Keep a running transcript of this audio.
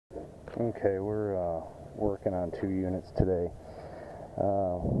Okay, we're working on 2 units today.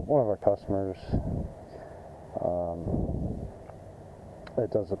 One of our customers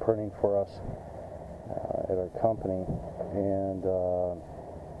that does the printing for us at our company, and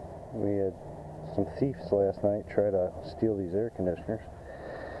we had some thieves last night try to steal these air conditioners,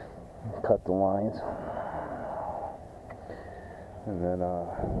 cut the lines, and then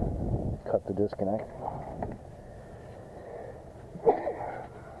cut the disconnect.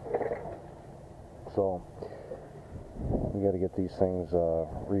 So we got to get these things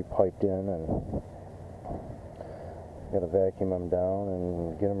repiped in, and got to vacuum them down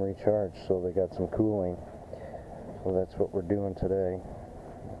and get them recharged so they got some cooling. So that's what we're doing today.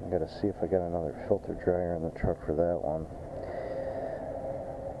 I got to see if I got another filter dryer in the truck for that one,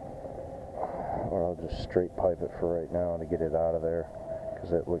 or I'll just straight pipe it for right now to get it out of there,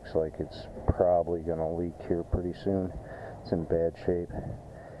 because it looks like it's probably going to leak here pretty soon. It's in bad shape.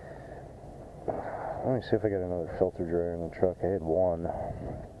 Let me see if I got another filter dryer in the truck. I had one,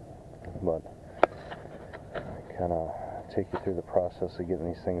 but I kind of take you through the process of getting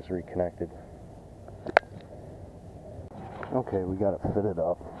these things reconnected. Okay, we got it fitted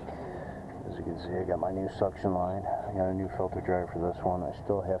up. As you can see, I got my new suction line. I got a new filter dryer for this one. I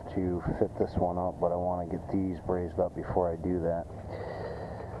still have to fit this one up, but I want to get these brazed up before I do that.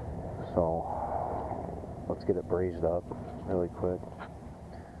 So let's get it brazed up really quick.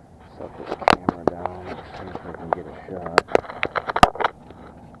 Set this camera down and see if I can get a shot.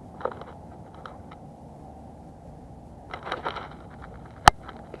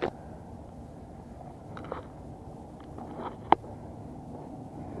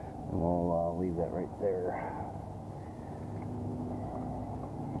 And we'll leave that right there.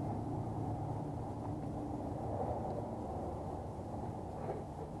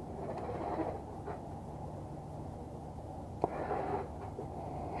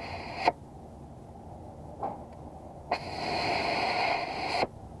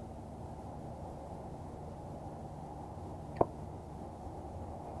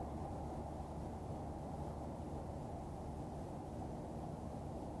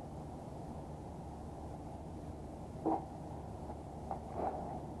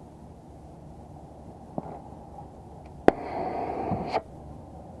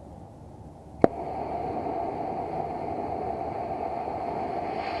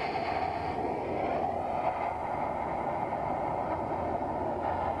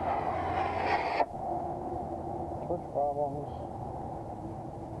 Problems.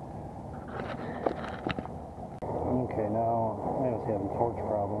 Okay, now I was having torch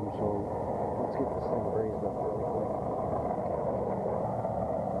problems, so let's get this thing brazed up really quick.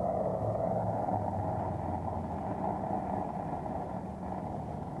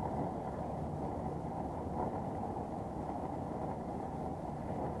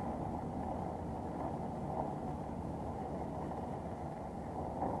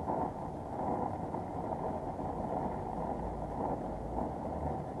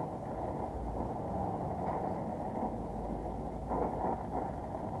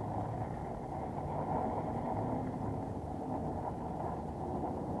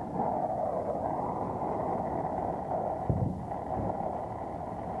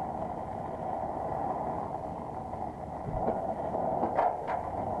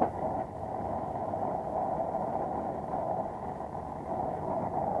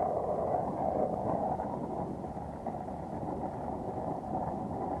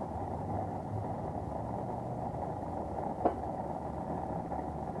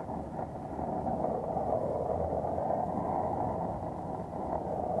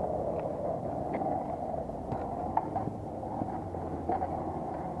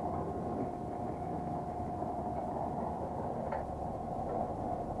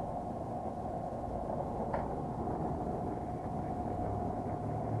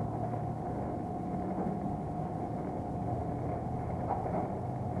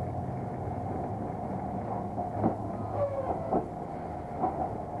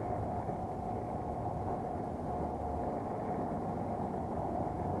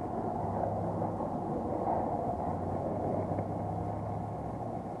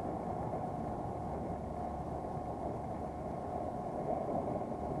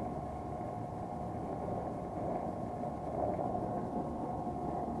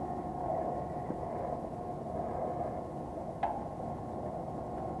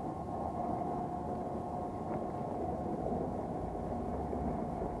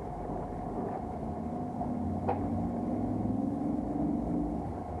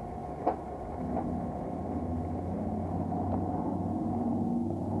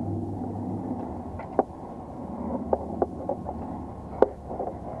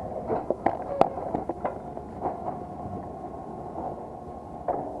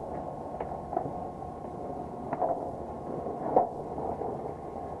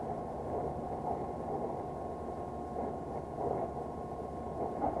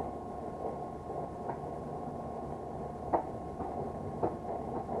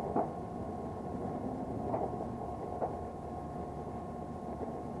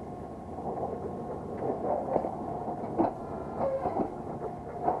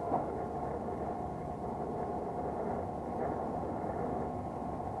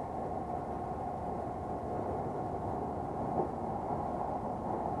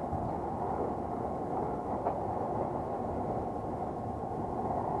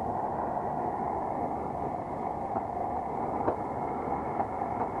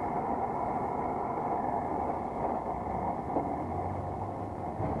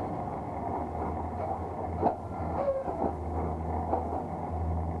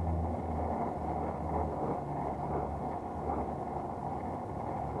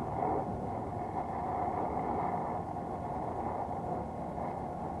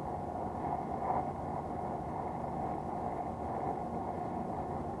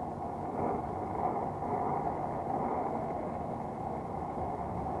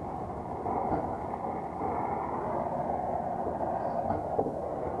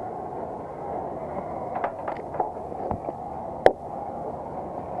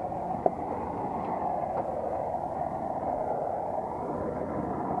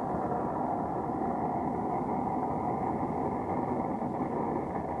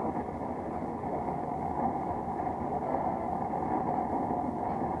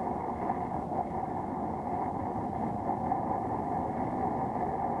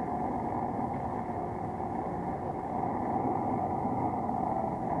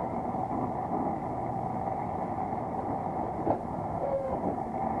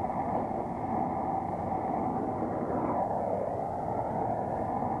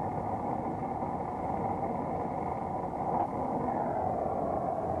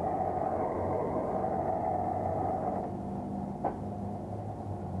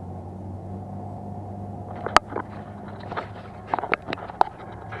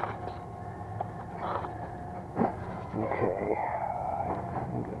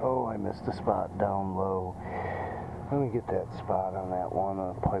 missed a spot down low. Let me get that spot on that one.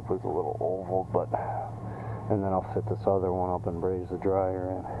 The pipe was a little oval, but and then I'll fit this other one up and braze the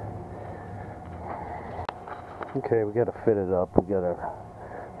dryer in. Okay, we got to fit it up. We got our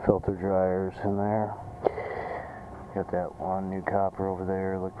filter dryers in there. Got that one new copper over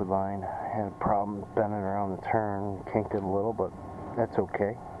there, liquid line. Had a problem bending around the turn, kinked it a little, but that's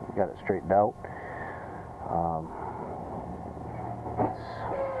okay. We got it straightened out.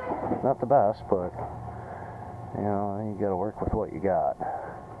 It's not the best, but you know, you got to work with what you got.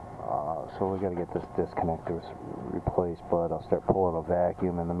 So we got to get this disconnector replaced, but I'll start pulling a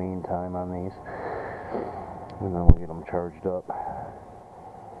vacuum in the meantime on these, and then we'll get them charged up.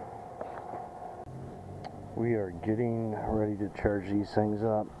 We are getting ready to charge these things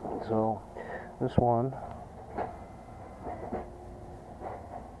up. So this one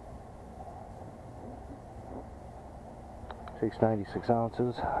takes 96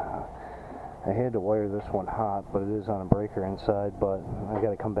 ounces. I had to wire this one hot, but it is on a breaker inside, but I got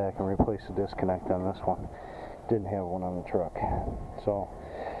to come back and replace the disconnect on this one. Didn't have one on the truck. So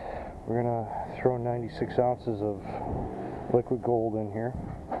we're going to throw 96 ounces of liquid gold in here.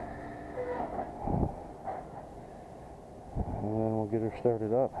 And then we'll get her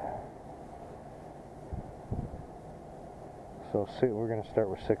started up. So we're going to start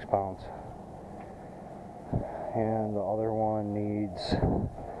with 6 pounds. And the other one needs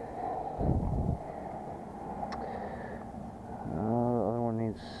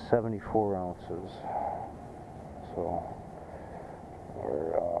 74 ounces. So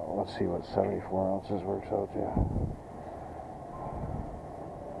let's see what 74 ounces works out to.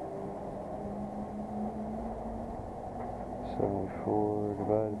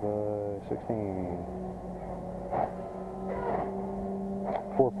 Divided by 16.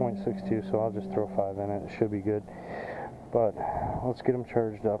 4.62, so I'll just throw 5 in it. It should be good. But let's get them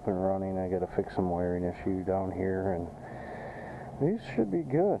charged up and running. I got to fix some wiring issue down here, and these should be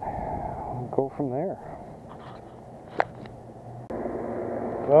good. We'll go from there.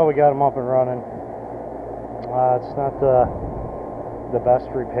 Well, we got them up and running. It's not the best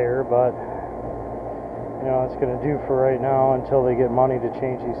repair, but you know, it's going to do for right now until they get money to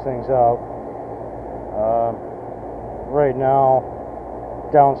change these things out. Right now,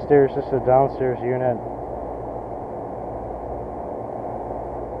 downstairs, this is a downstairs unit.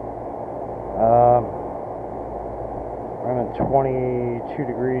 I'm at 22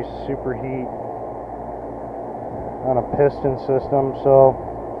 degrees superheat on a piston system, so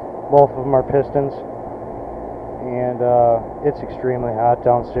both of them are pistons. And it's extremely hot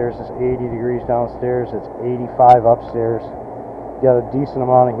downstairs. It's 80 degrees downstairs. It's 85 upstairs. Got a decent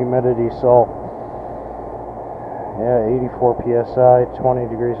amount of humidity, so yeah, 84 psi, 20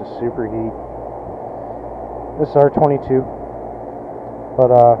 degrees of superheat. This is R22, but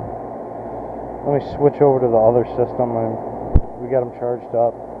let me switch over to the other system, and we got them charged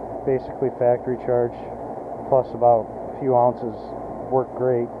up. Basically factory charge, plus about a few ounces. Work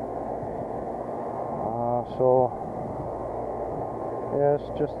great. So yeah, it's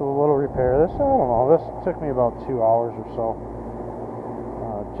just a little repair. This, I don't know, this took me about 2 hours or so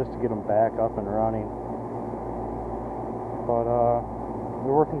just to get them back up and running. But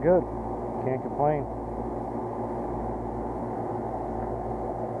they're working good. Can't complain.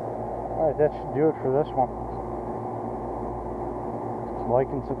 Alright, that should do it for this one. Like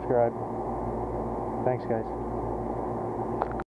and subscribe. Thanks, guys.